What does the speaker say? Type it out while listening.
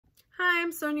Hi,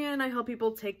 I'm Sonja and I help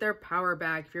people take their power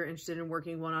back. If you're interested in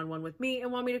working one-on-one with me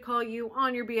and want me to call you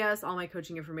on your BS, all my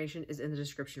coaching information is in the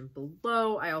description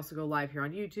below. I also go live here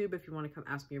on YouTube. If you want to come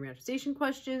ask me your manifestation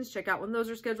questions, check out when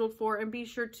those are scheduled for, and be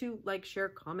sure to like, share,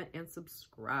 comment, and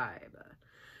subscribe.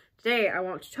 Today, I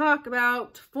want to talk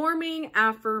about forming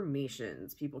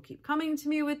affirmations. People keep coming to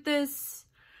me with this,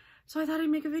 so I thought I'd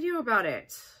make a video about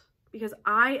it because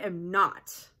I am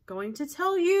not going to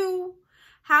tell you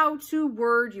how to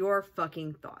word your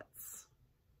fucking thoughts.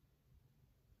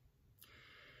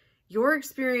 Your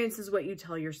experience is what you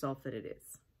tell yourself that it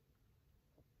is.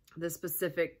 The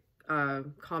specific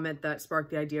comment that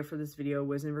sparked the idea for this video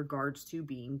was in regards to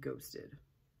being ghosted.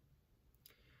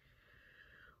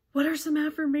 What are some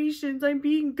affirmations? I'm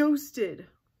being ghosted.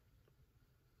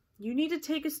 You need to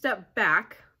take a step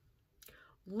back,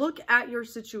 look at your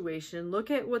situation,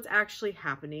 look at what's actually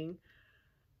happening,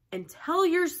 and tell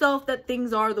yourself that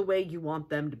things are the way you want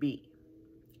them to be.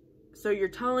 So you're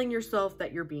telling yourself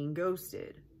that you're being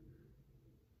ghosted.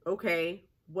 Okay,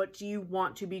 what do you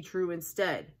want to be true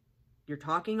instead? You're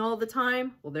talking all the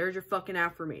time? Well, there's your fucking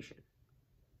affirmation.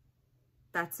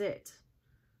 That's it.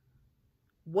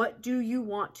 What do you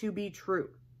want to be true?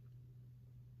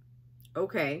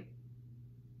 Okay.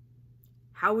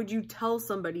 How would you tell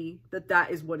somebody that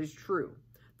that is what is true?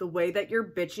 The way that you're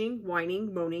bitching,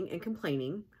 whining, moaning, and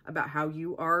complaining about how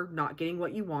you are not getting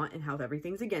what you want and how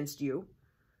everything's against you.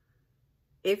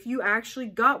 If you actually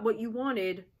got what you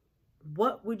wanted,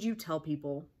 what would you tell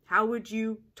people? How would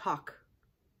you talk?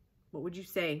 What would you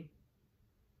say?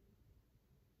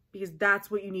 Because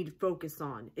that's what you need to focus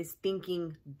on, is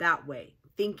thinking that way.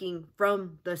 Thinking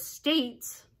from the state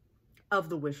of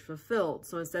the wish fulfilled.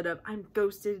 So instead of, I'm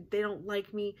ghosted, they don't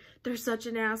like me, they're such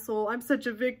an asshole, I'm such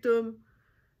a victim.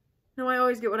 No, I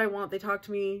always get what I want. They talk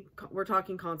to me. We're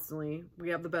talking constantly. We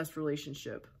have the best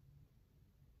relationship.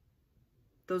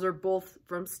 Those are both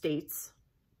from states.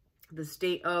 The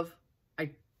state of,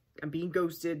 I'm being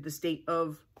ghosted. The state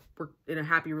of, we're in a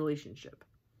happy relationship.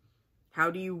 How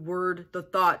do you word the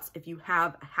thoughts if you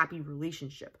have a happy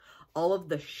relationship? All of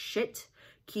the shit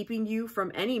keeping you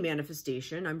from any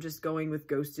manifestation. I'm just going with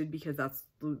ghosted because that's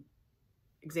the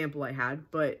example I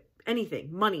had. But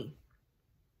anything, money.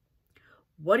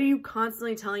 What are you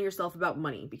constantly telling yourself about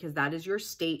money? Because that is your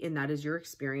state and that is your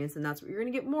experience. And that's what you're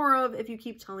going to get more of if you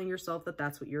keep telling yourself that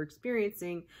that's what you're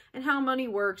experiencing and how money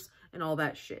works and all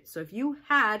that shit. So if you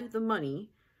had the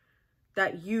money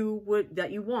that you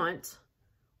want,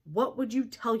 what would you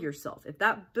tell yourself? If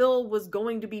that bill was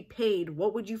going to be paid,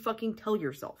 what would you fucking tell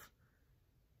yourself?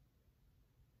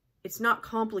 It's not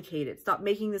complicated. Stop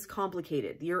making this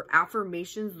complicated. Your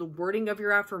affirmations, the wording of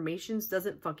your affirmations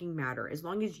doesn't fucking matter. As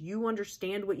long as you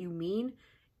understand what you mean,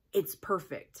 it's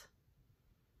perfect.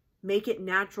 Make it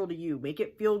natural to you. Make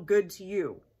it feel good to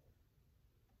you.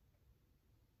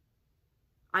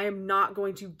 I am not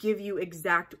going to give you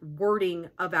exact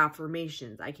wording of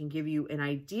affirmations. I can give you an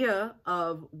idea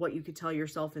of what you could tell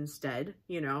yourself instead.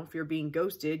 You know, if you're being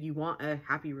ghosted, you want a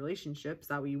happy relationship. Is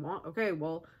that what you want? Okay,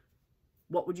 well,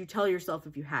 what would you tell yourself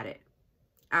if you had it?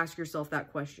 Ask yourself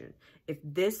that question. If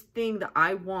this thing that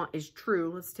I want is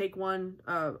true, let's take one.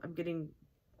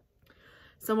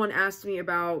 Someone asked me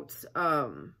about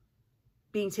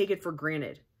being taken for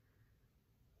granted.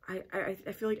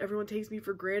 I feel like everyone takes me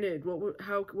for granted.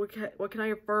 What can I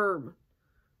affirm?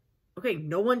 Okay,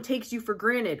 no one takes you for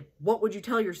granted. What would you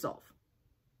tell yourself?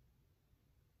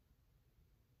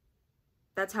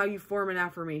 That's how you form an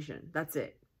affirmation. That's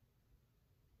it.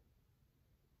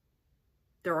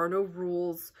 There are no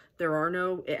rules.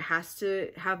 It has to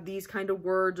have these kind of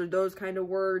words or those kind of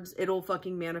words. It'll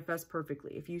fucking manifest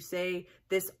perfectly. If you say,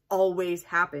 this always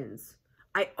happens.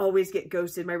 I always get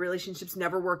ghosted. My relationships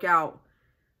never work out.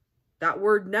 That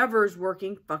word never is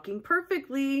working fucking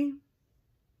perfectly.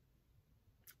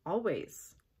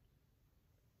 Always.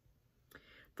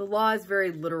 The law is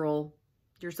very literal.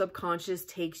 Your subconscious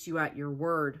takes you at your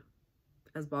word.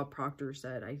 As Bob Proctor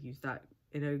said, I used that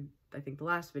in I think the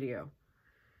last video.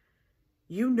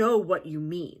 You know what you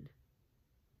mean.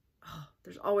 Oh,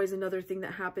 there's always another thing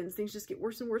that happens. Things just get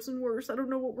worse and worse and worse. I don't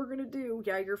know what we're going to do.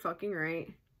 Yeah, you're fucking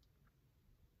right.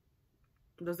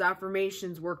 Those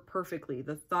affirmations work perfectly.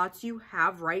 The thoughts you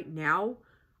have right now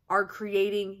are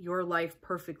creating your life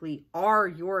perfectly, are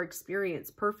your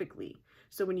experience perfectly.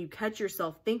 So when you catch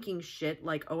yourself thinking shit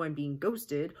like, oh, I'm being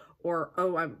ghosted, or,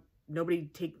 oh,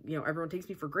 everyone takes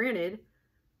me for granted.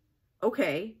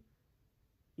 Okay.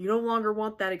 You no longer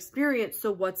want that experience,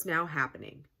 so what's now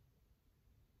happening?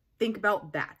 Think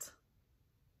about that.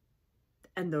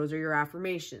 And those are your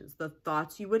affirmations, the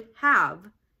thoughts you would have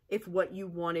if what you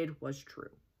wanted was true.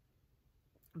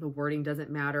 The wording doesn't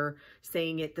matter.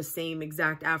 Saying it the same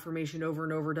exact affirmation over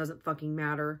and over doesn't fucking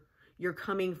matter. You're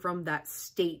coming from that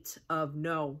state of,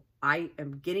 no, I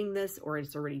am getting this, or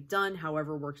it's already done,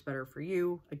 however works better for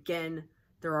you. Again,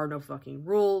 there are no fucking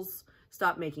rules.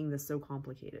 Stop making this so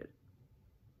complicated.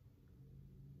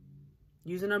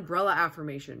 Use an umbrella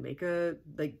affirmation. Make a,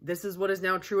 like, this is what is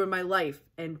now true in my life.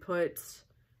 And put,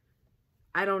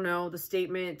 I don't know, the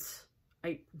statement,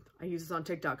 I use this on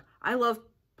TikTok. I love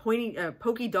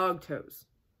pokey dog toes.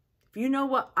 If you know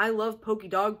what I love pokey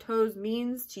dog toes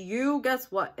means to you, guess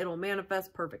what? It'll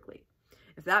manifest perfectly.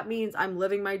 If that means I'm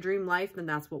living my dream life, then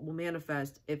that's what will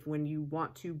manifest. If when you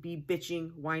want to be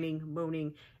bitching, whining,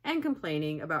 moaning, and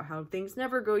complaining about how things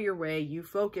never go your way, you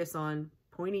focus on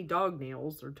pointy dog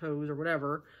nails or toes or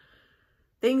whatever,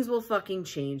 things will fucking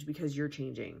change because you're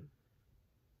changing.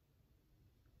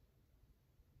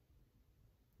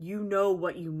 You know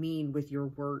what you mean with your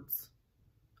words.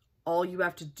 All you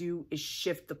have to do is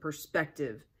shift the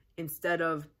perspective. Instead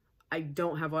of, I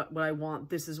don't have what I want,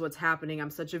 this is what's happening, I'm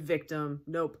such a victim.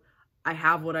 Nope, I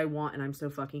have what I want and I'm so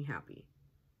fucking happy.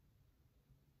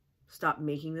 Stop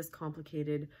making this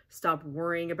complicated. Stop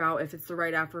worrying about if it's the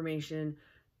right affirmation.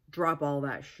 Drop all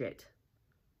that shit.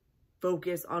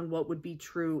 Focus on what would be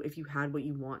true if you had what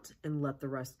you want and let the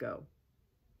rest go.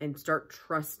 And start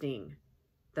trusting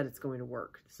that it's going to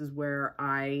work. This is where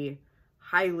I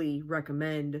highly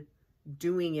recommend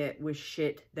doing it with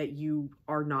shit that you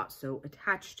are not so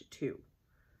attached to.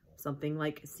 Something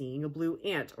like seeing a blue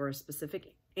ant, or a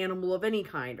specific animal of any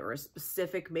kind, or a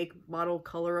specific make, model,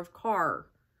 color of car,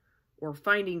 or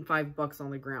finding $5 on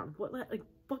the ground. What, like,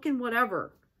 fucking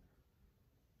whatever.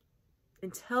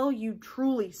 Until you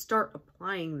truly start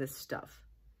applying this stuff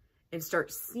and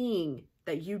start seeing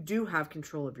that you do have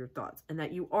control of your thoughts, and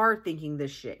that you are thinking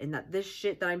this shit, and that this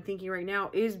shit that I'm thinking right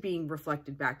now is being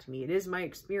reflected back to me. It is my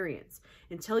experience.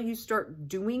 Until you start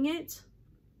doing it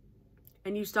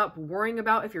and you stop worrying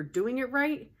about if you're doing it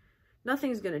right,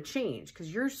 nothing's going to change,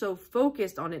 because you're so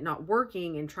focused on it not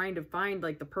working and trying to find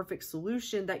like the perfect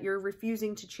solution that you're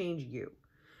refusing to change you.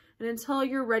 And until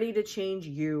you're ready to change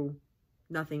you,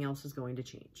 nothing else is going to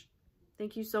change.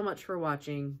 Thank you so much for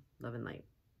watching. Love and light.